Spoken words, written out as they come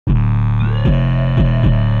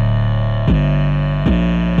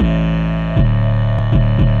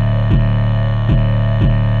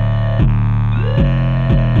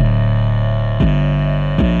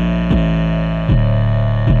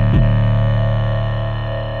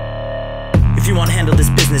If you wanna handle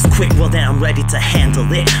this business quick, well then I'm ready to handle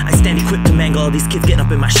it. I stand equipped to mangle all these kids getting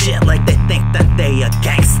up in my shit like they think that they a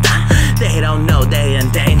gangsta. They don't know they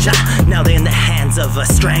in danger. Now they in the hands of a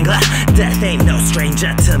strangler. Death ain't no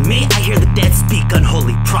stranger to me. I hear the dead speak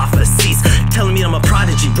unholy prophecies, telling me I'm a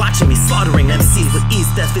prodigy, watching me slaughtering MCs with ease.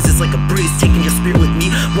 Death visits like a breeze, taking your spirit with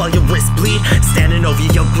me while your wrists bleed, standing over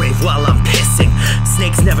your grave while I'm pissing.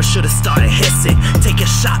 Snakes never should have started hissing. Take a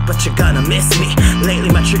shot but you're gonna miss me.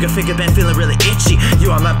 Lately my trigger finger been feeling really itchy.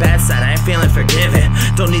 You on my bad side, I ain't feeling forgiven.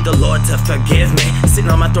 Don't need the Lord to forgive me.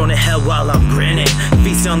 Sitting on my throne of hell while I'm grinning,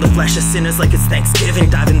 feasting on the flesh of sinners like it's Thanksgiving.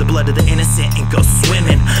 Dive in the blood of the innocent and go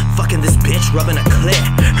swimming. Fucking this bitch, rubbing a clit,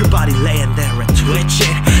 her body laying there and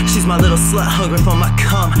twitching. She's my little slut, hungry for my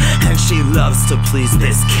cum, and she loves to please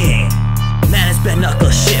this king. Man, it's been knuckle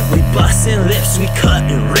shit. We bustin' lips, we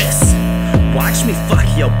cuttin' wrists. Watch me fuck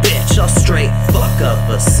your bitch, I'll straight fuck up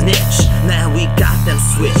a snitch. Now we got them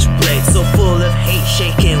switchblades so full of hate,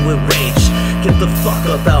 shaking with rage. Get the fuck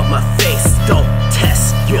up out my face, don't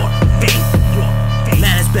test your faith.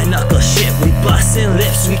 Man, it's been knuckle shit. We bustin'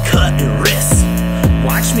 lips, we cuttin' wrists.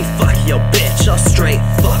 Watch me fuck your bitch, I'll straight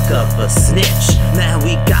fuck up a snitch. Now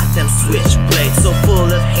we got them switchblades so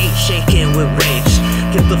full of hate, shaking with rage.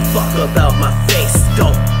 Get the fuck up out my face,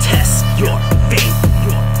 don't test your faith.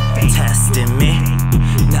 Testing me,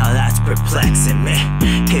 now that's perplexing me.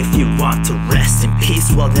 If you want to rest in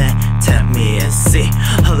peace, well then tempt me and see.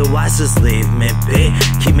 Otherwise just leave me be.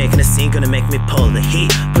 Keep making a scene, gonna make me pull the heat.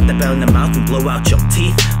 Put that bell in the mouth and blow out your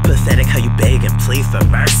teeth. Pathetic how you beg and plead for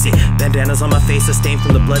mercy. Bandanas on my face are stained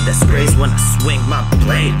from the blood that sprays when I swing my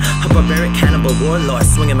blade. A barbaric cannibal warlord,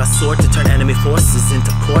 swinging my sword to turn enemy forces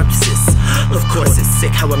into corpses. Of course it's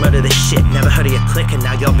sick how I murder this shit. Never heard of your click and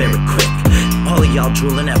now y'all very quick. All of y'all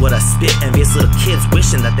drooling at what I spit, envious little kids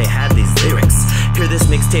wishing that they had these lyrics. Hear this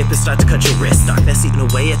mixtape and start to cut your wrist. Darkness eating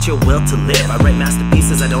away at your will to live. I write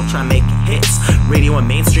masterpieces, I don't try making hits. Radio and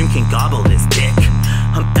mainstream can gobble this dick.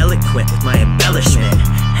 I'm eloquent with my embellishment,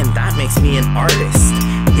 and that makes me an artist.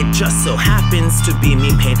 It just so happens to be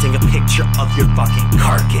me painting a picture of your fucking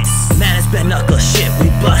carcass. Man, it's been knuckle shit.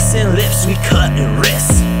 We bustin' lips, we cuttin'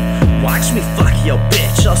 wrists. Watch me fuck your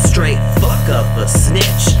bitch, I'll straight fuck up a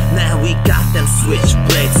snitch. Now we got them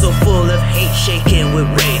switchblades so full of hate, shaking with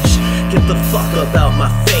rage. Get the fuck up out my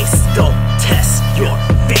face, don't test your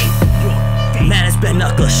faith. Man, it's been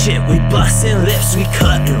knuckle shit. We bustin' lips, we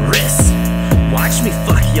cuttin' wrists. Watch me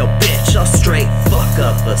fuck your bitch, I'll straight fuck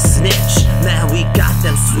up a snitch. Now we got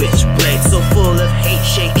them switchblades so full of hate,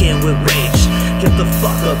 shaking with rage. Get the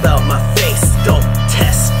fuck up out my face, don't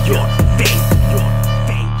test your